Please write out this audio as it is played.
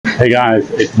Hey guys,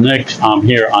 it's Nick. I'm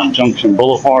here on Junction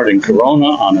Boulevard in Corona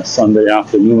on a Sunday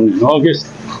afternoon in August.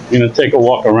 I'm going to take a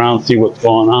walk around, see what's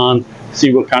going on,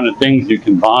 see what kind of things you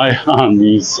can buy on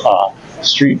these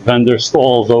street vendor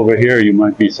stalls over here. You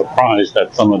might be surprised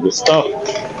at some of the stuff.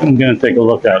 I'm going to take a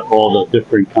look at all the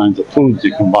different kinds of foods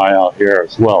you can buy out here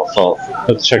as well. So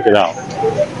let's check it out.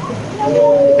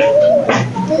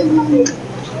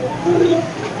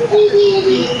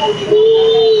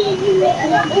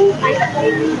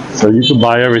 So you can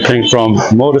buy everything from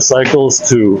motorcycles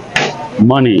to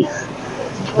money.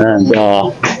 And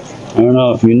I don't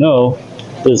know if you know,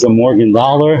 there's a Morgan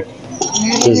dollar,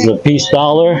 there's a peace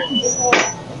dollar.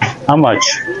 How much?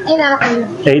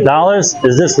 $8.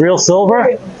 Is this real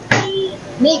silver?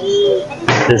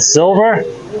 It's silver?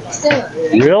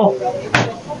 Real?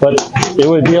 But it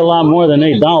would be a lot more than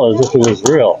 $8 if it was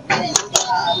real.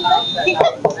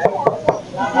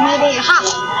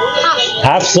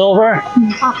 Half silver?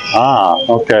 Ah,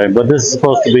 okay. But this is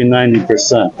supposed to be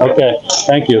 90%. Okay,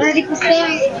 thank you.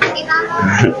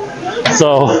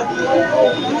 So,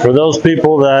 for those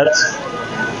people that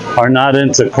are not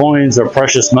into coins or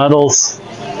precious metals,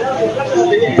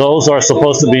 those are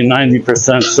supposed to be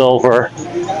 90% silver,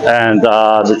 and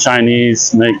the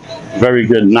Chinese make very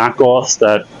good knockoffs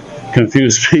that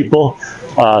confuse people.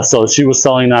 So she was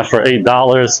selling that for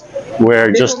 $8,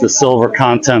 where just the silver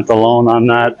content alone on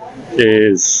that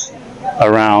is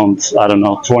around, I don't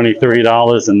know,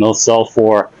 $23, and they'll sell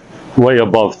for way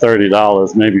above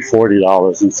 $30, maybe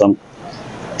 $40 in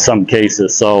some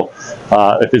cases. So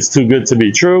if it's too good to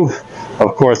be true,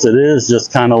 of course it is,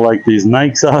 just kind of like these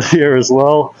Nikes out here as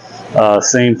well.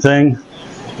 Same thing.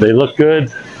 They look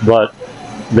good, but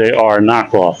they are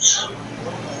knockoffs.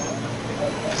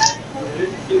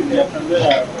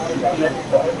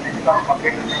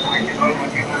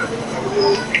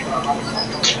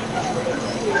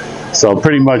 So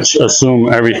pretty much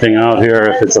assume everything out here,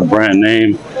 if it's a brand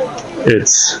name,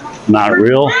 it's not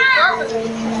real.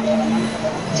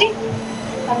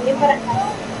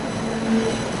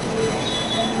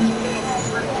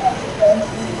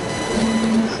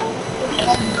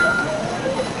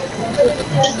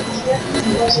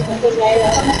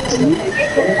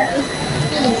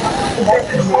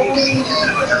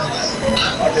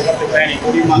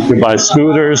 You can buy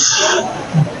scooters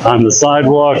on the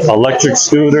sidewalk, electric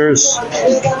scooters.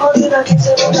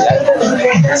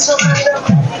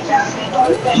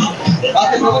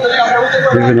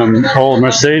 Even an old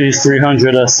Mercedes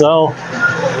 300 SL.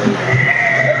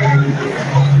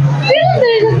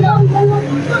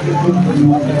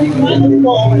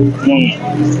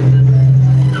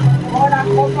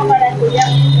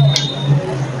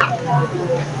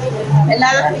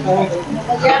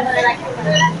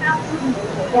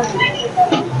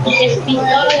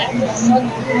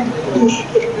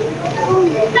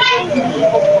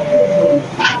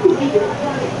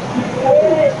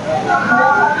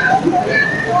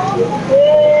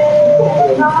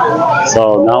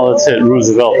 So now let's hit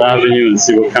Roosevelt Avenue and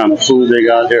see what kind of food they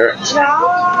got here.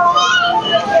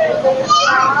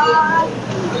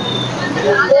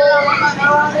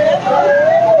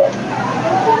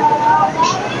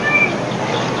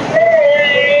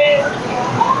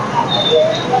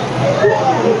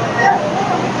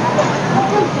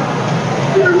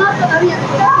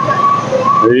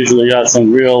 They usually got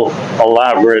some real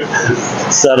elaborate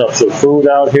setups of food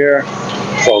out here.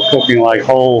 So cooking like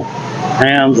whole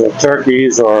hams or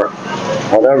turkeys or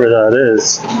whatever that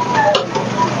is.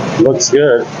 Looks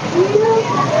good.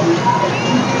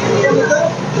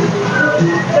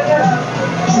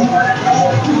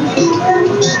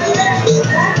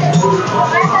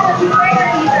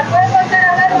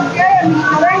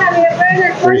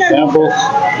 Free samples?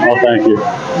 Oh, thank you.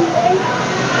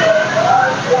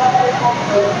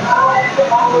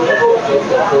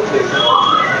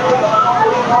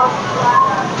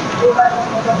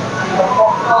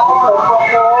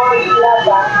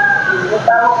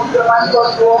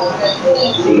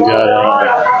 We got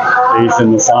an Asian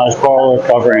massage parlor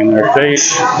covering their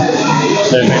face.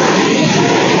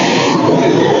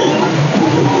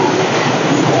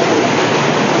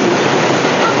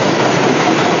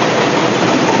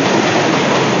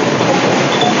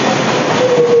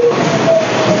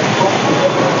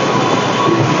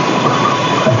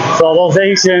 So those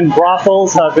Asian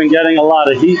brothels have been getting a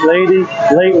lot of heat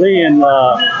lately in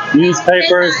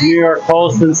newspapers, New York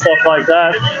Post and stuff like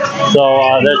that. So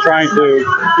they're trying to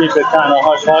keep it kind of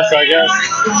hush-hush, I guess.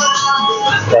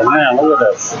 But man, look at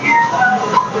this.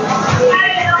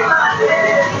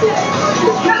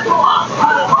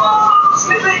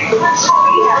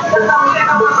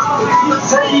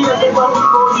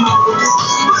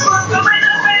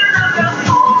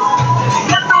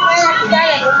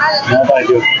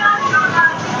 you.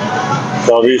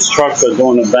 So these trucks are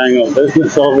doing a bang of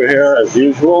business over here as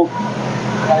usual.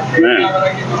 Man,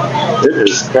 it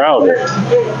is crowded.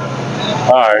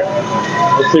 Alright,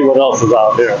 let's see what else is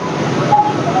out here.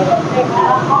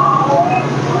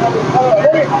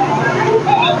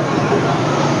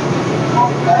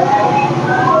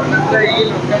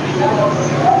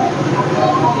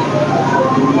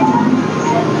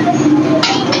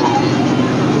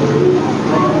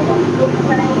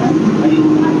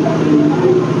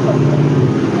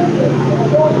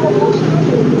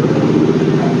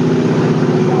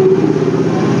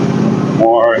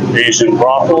 More Asian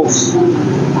brothels.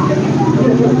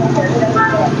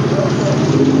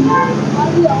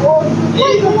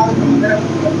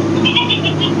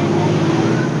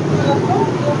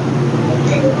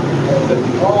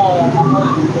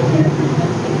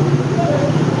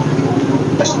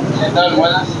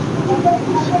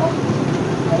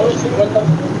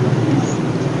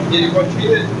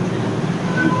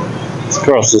 Let's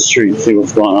cross the street, see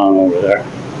what's going on over there.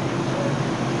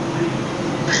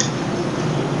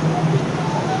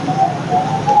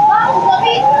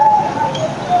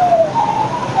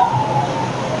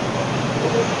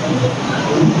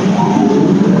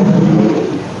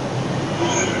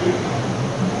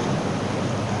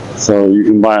 So you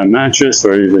can buy a mattress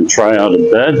or even try out a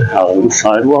bed out on the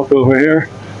sidewalk over here.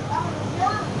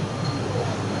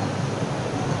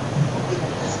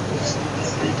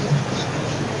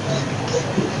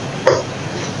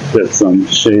 Get some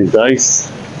shaved ice.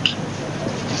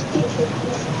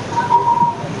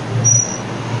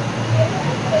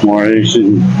 More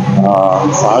Asian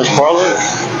massage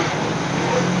parlors.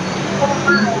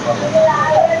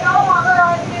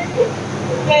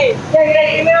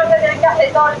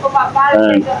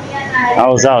 And I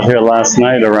was out here last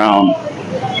night around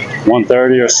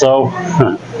 1:30 or so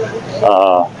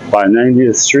by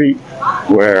 90th Street,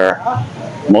 where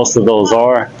most of those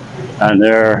are, and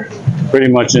they're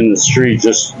pretty much in the street.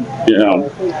 Just, you know,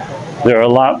 they're a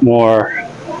lot more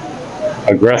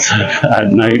aggressive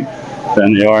at night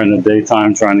than they are in the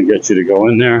daytime, trying to get you to go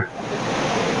in there.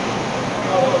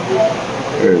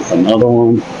 Here's another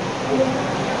one.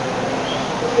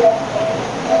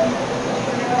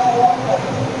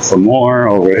 Some more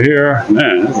over here.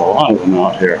 Man, there's a lot of them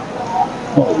out here.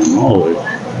 Holy moly.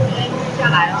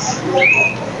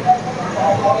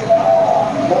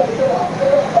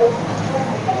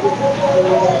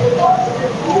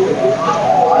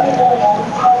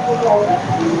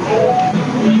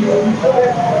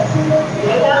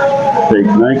 Big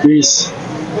Nikes.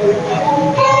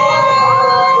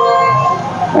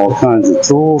 All kinds of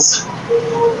tools.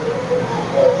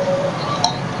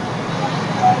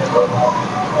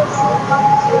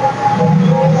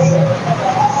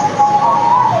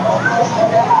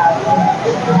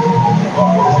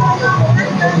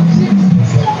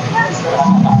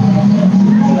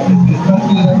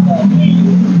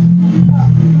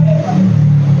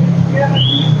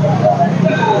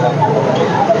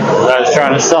 Guy's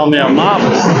trying to sell me a mop.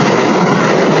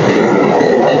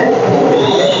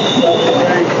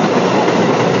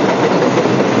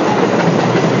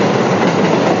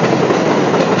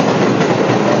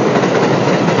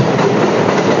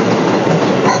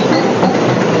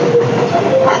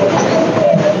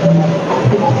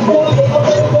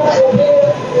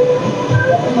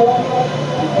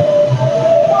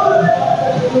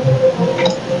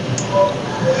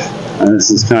 And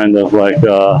this is kind of like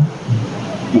a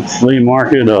flea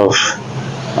market of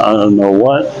I don't know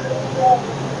what.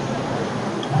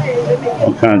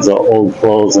 All kinds of old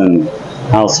clothes and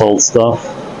household stuff.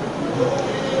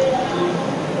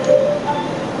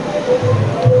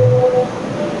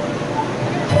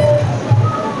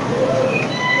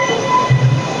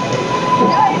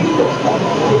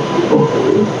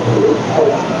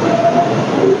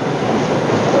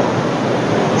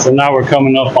 So now we're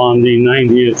coming up on the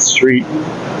 90th Street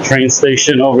train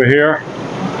station over here,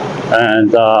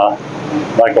 and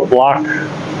like a block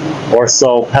or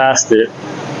so past it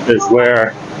is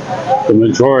where the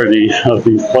majority of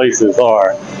these places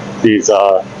are. These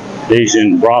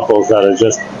Asian brothels that are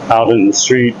just out in the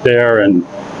street there and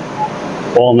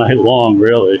all night long,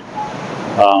 really.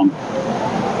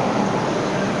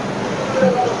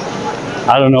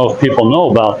 I don't know if people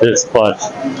know about this, but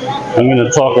I'm going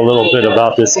to talk a little bit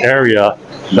about this area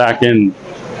back in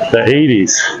the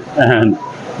 80s, and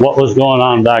what was going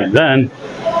on back then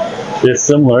is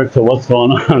similar to what's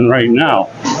going on right now.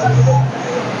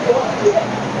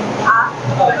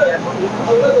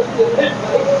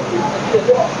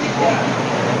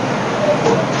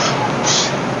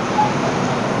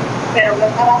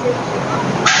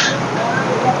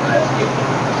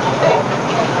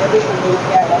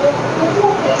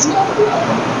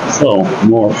 So,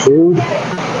 more food.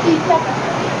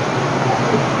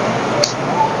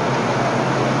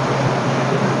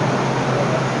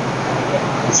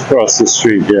 Let's cross the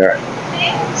street here.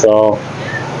 So,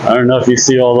 I don't know if you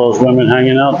see all those women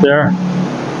hanging out there.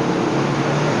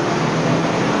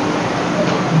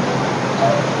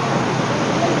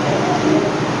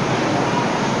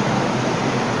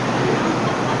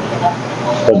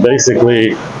 But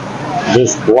basically,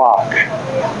 this block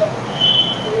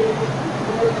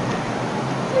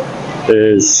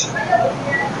is,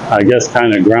 I guess,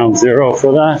 kind of ground zero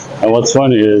for that. And what's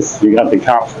funny is you got the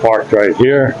cops parked right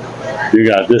here. You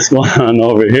got this going on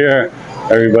over here.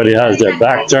 Everybody has their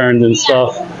back turned and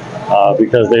stuff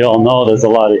because they all know there's a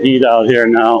lot of heat out here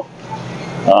now.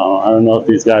 I don't know if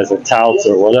these guys are touts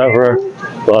or whatever,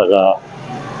 but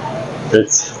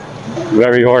it's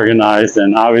very organized,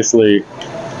 and obviously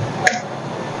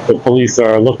the police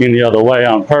are looking the other way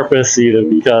on purpose, either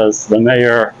because the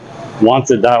mayor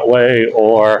wants it that way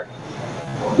or,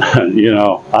 you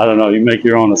know, I don't know, you make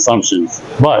your own assumptions.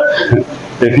 But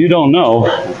if you don't know,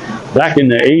 back in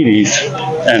the 80s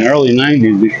and early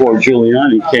 90s, before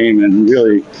Giuliani came and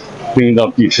really cleaned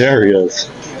up these areas,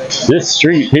 this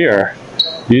street here,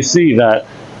 you see that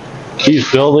these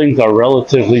buildings are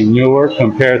relatively newer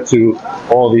compared to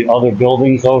all the other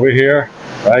buildings over here,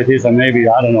 right? These are maybe,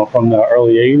 I don't know, from the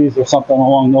early 80s or something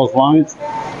along those lines.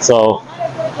 So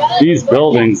these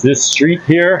buildings, this street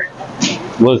here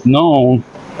was known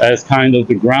as kind of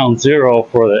the ground zero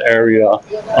for the area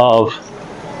of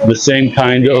the same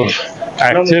kind of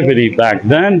activity back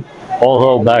then,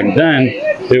 although back then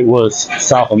it was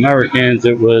South Americans,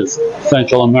 it was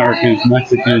Central Americans,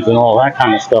 Mexicans, and all that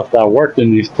kind of stuff that worked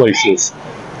in these places.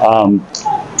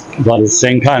 But the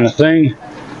same kind of thing,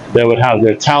 they would have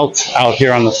their touts out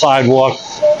here on the sidewalk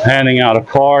handing out a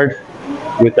card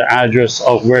with the address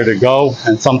of where to go,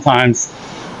 and sometimes,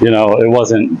 you know, it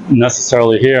wasn't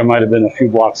necessarily here, it might have been a few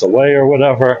blocks away or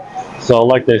whatever. So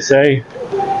like they say,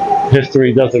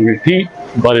 history doesn't repeat,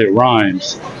 but it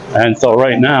rhymes. And so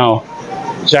right now,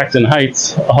 Jackson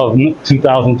Heights of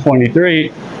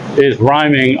 2023 is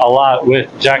rhyming a lot with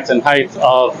Jackson Heights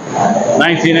of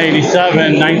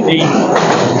 1987,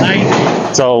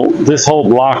 1990. So this whole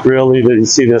block really, you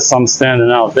see there's some standing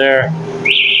out there,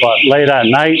 but late at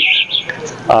night,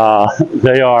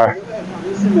 they are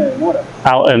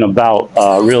out and about,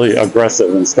 really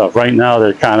aggressive and stuff. Right now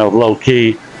they're kind of low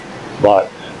key,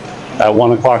 but at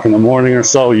 1 o'clock in the morning or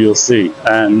so, you'll see.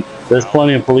 And there's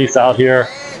plenty of police out here,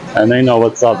 and they know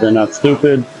what's up. They're not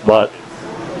stupid, but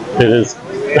it is,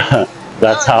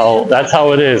 that's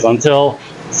how it is. Until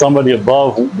somebody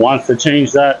above wants to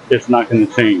change that, it's not going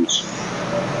to change.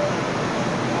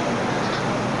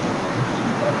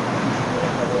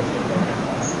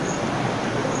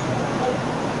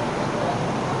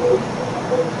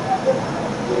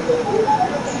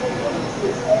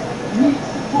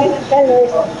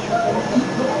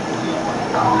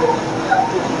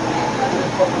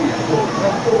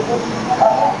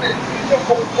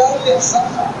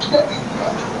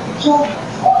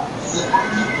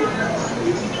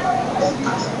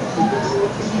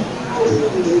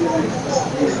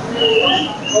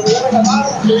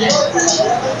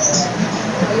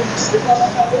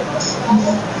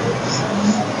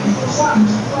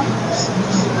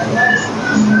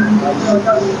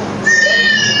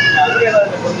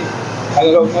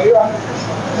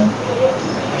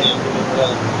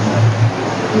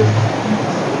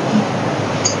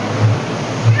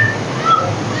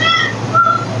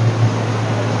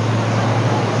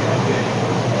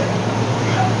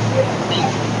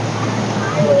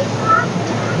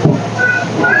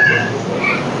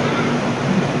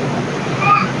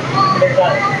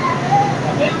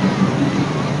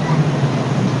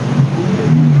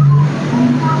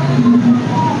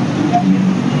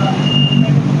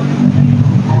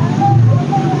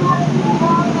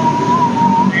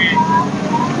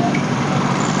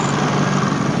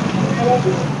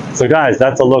 So guys,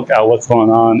 that's a look at what's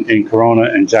going on in Corona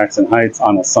and Jackson Heights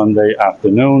on a Sunday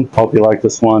afternoon. Hope you like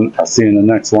this one. I'll see you in the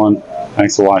next one.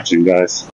 Thanks for watching, guys.